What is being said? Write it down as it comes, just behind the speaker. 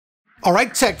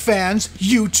Alright tech fans,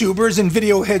 YouTubers and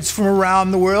video heads from around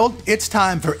the world, it's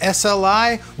time for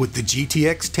SLI with the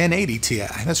GTX 1080 Ti.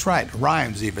 That's right,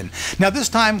 rhymes even. Now this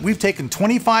time we've taken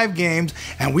 25 games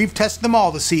and we've tested them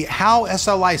all to see how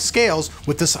SLI scales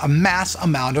with this mass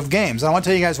amount of games. And I want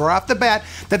to tell you guys right off the bat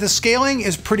that the scaling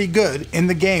is pretty good in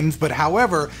the games, but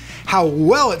however, how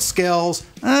well it scales,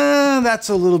 that's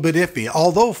a little bit iffy.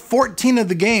 Although 14 of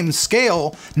the games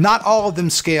scale, not all of them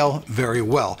scale very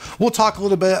well. We'll talk a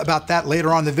little bit about that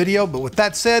later on in the video, but with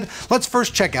that said, let's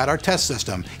first check out our test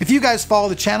system. If you guys follow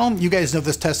the channel, you guys know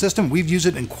this test system. We've used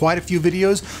it in quite a few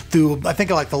videos through, I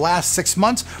think, like the last 6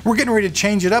 months. We're getting ready to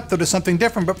change it up though to something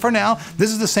different, but for now,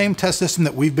 this is the same test system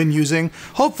that we've been using.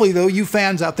 Hopefully though, you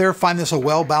fans out there find this a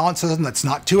well-balanced system that's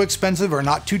not too expensive or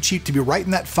not too cheap to be right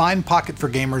in that fine pocket for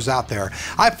gamers out there.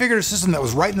 I figured a system that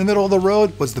was right in the middle of the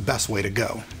road was the best way to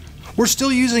go. We're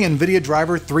still using NVIDIA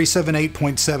driver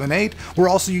 378.78. We're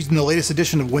also using the latest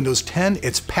edition of Windows 10.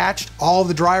 It's patched. All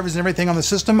the drivers and everything on the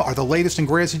system are the latest and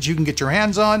greatest that you can get your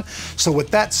hands on. So with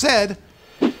that said,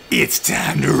 it's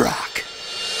time to rock.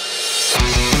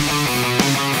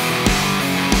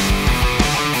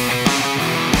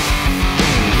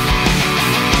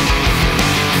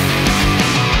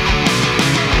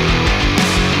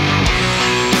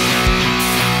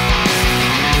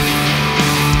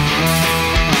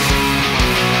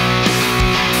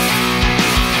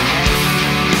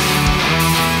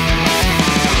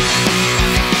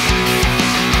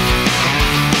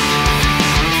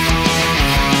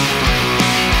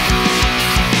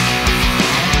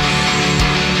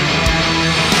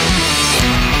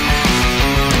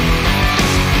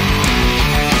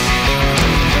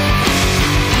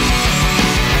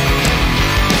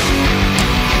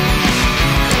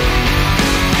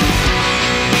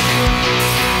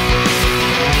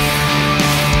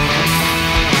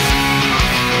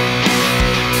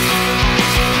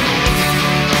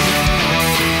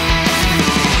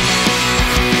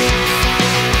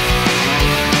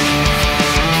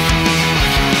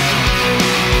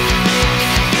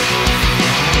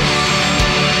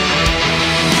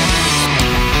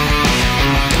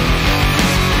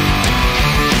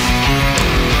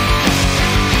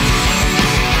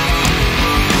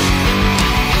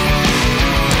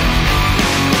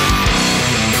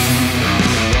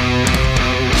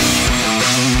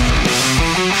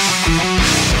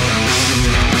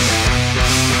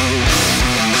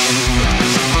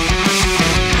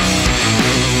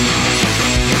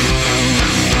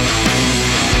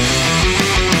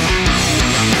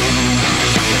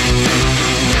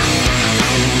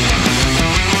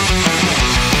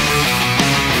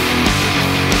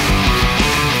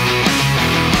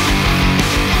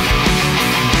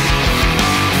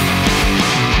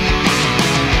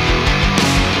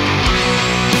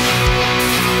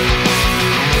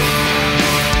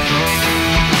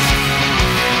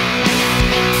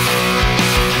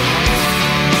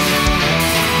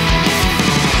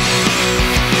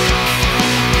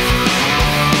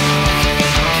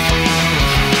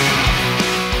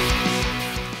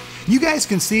 You guys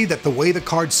can see that the way the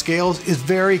card scales is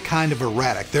very kind of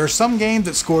erratic. There are some games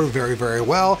that score very, very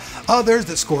well, others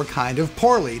that score kind of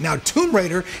poorly. Now, Tomb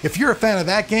Raider, if you're a fan of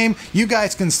that game, you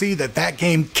guys can see that that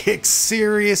game kicks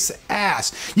serious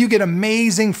ass. You get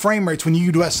amazing frame rates when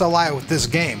you do SLI with this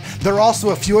game. There are also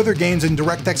a few other games in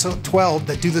DirectX 12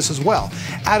 that do this as well.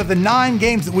 Out of the 9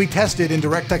 games that we tested in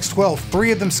DirectX 12,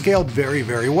 3 of them scaled very,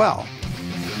 very well.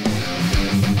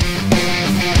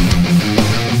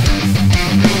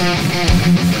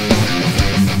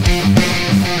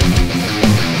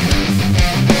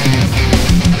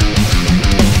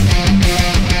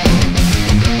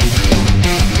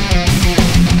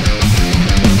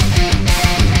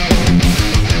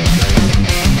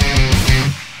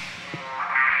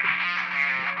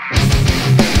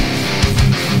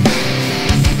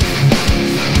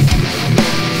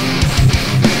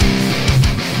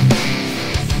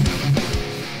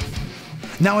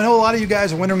 Now I know a lot of you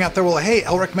guys are wondering out there, well, hey,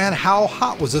 Elric man, how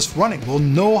hot was this running? Well,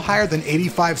 no higher than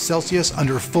 85 Celsius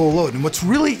under full load. And what's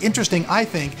really interesting, I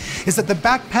think, is that the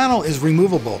back panel is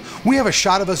removable. We have a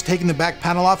shot of us taking the back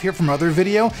panel off here from other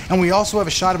video, and we also have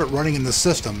a shot of it running in the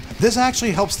system. This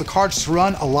actually helps the cards to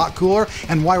run a lot cooler,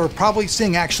 and why we're probably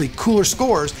seeing actually cooler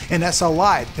scores in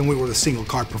SLI than we were the single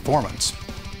card performance.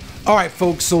 All right,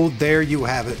 folks, so there you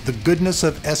have it. The goodness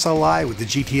of SLI with the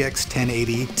GTX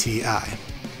 1080 Ti.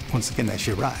 Once again, that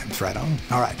shit rhymes, right on?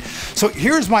 All right, so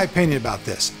here's my opinion about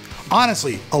this.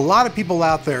 Honestly, a lot of people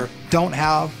out there don't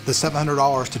have the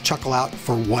 $700 to chuckle out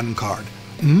for one card.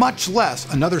 much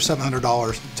less another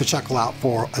 $700 to chuckle out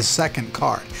for a second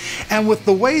card. And with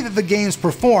the way that the games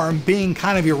perform being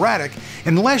kind of erratic,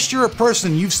 unless you're a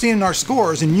person you've seen in our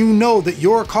scores and you know that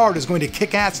your card is going to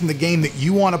kick ass in the game that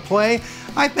you want to play,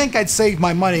 I think I'd save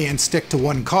my money and stick to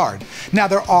one card. Now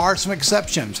there are some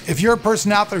exceptions. If you're a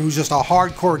person out there who's just a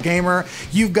hardcore gamer,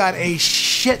 you've got a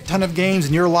shit ton of games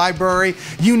in your library,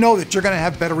 you know that you're going to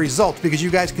have better results because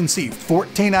you guys can see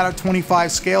 14 out of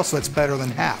 25 scale, so that's better than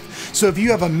half. So if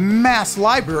you have a mass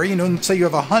library, you know, say you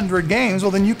have 100 games,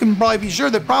 well then you can probably be sure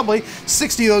that probably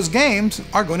 60 of those games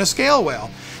are going to scale well.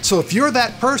 So if you're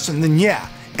that person, then yeah,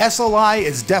 SLI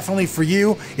is definitely for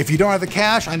you. If you don't have the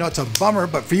cash, I know it's a bummer,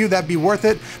 but for you that'd be worth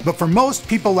it. But for most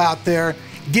people out there,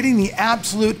 getting the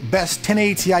absolute best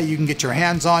 1080 Ti you can get your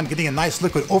hands on, getting a nice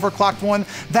liquid overclocked one,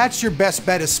 that's your best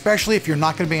bet, especially if you're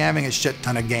not going to be having a shit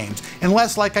ton of games.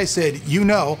 Unless, like I said, you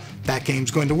know that game's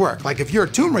going to work. Like if you're a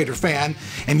Tomb Raider fan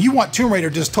and you want Tomb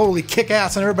Raider to just totally kick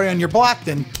ass on everybody on your block,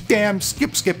 then damn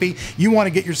Skippy, you want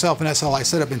to get yourself an SLI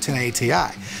setup in 1080 Ti.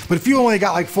 But if you only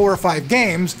got like 4 or 5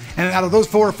 games, and out of those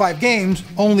 4 or 5 games,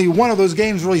 only one of those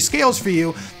games really scales for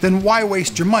you, then why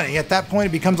waste your money? At that point,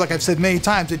 it becomes, like I've said many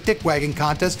times, a dick wagging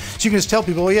contest. So you can just tell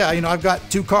people, well, yeah, you know, I've got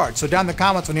 2 cards. So down in the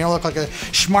comments, when you don't look like a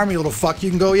schmarmy little fuck, you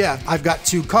can go, yeah, I've got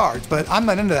 2 cards. But I'm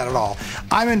not into that at all.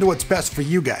 I'm into what's best for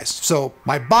you guys. So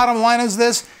my bottom line is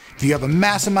this: if you have a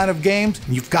mass amount of games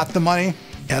and you've got the money,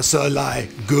 SLI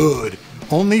good.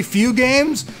 Only few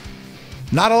games,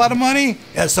 not a lot of money,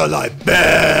 SLI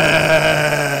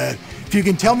bad. If you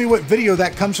can tell me what video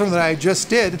that comes from that I just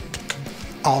did,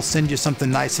 I'll send you something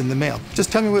nice in the mail.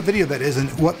 Just tell me what video that is and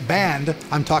what band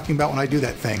I'm talking about when I do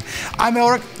that thing. I'm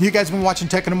Elric. You guys have been watching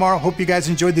Tech Tomorrow. Hope you guys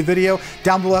enjoyed the video.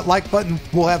 Down below that like button,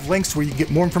 we'll have links where you can get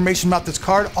more information about this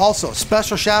card. Also,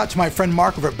 special shout out to my friend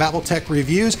Mark over at Battletech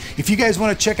Reviews. If you guys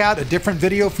want to check out a different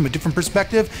video from a different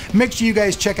perspective, make sure you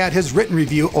guys check out his written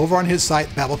review over on his site,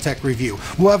 Battletech Review.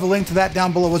 We'll have a link to that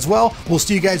down below as well. We'll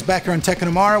see you guys back here on Tech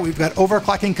Tomorrow. We've got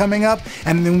overclocking coming up,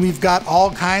 and then we've got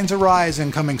all kinds of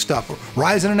Ryzen coming stuff.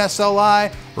 Ryzen and SLI,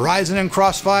 Ryzen and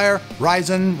Crossfire,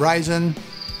 Ryzen,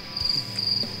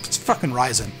 it's fucking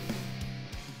Ryzen.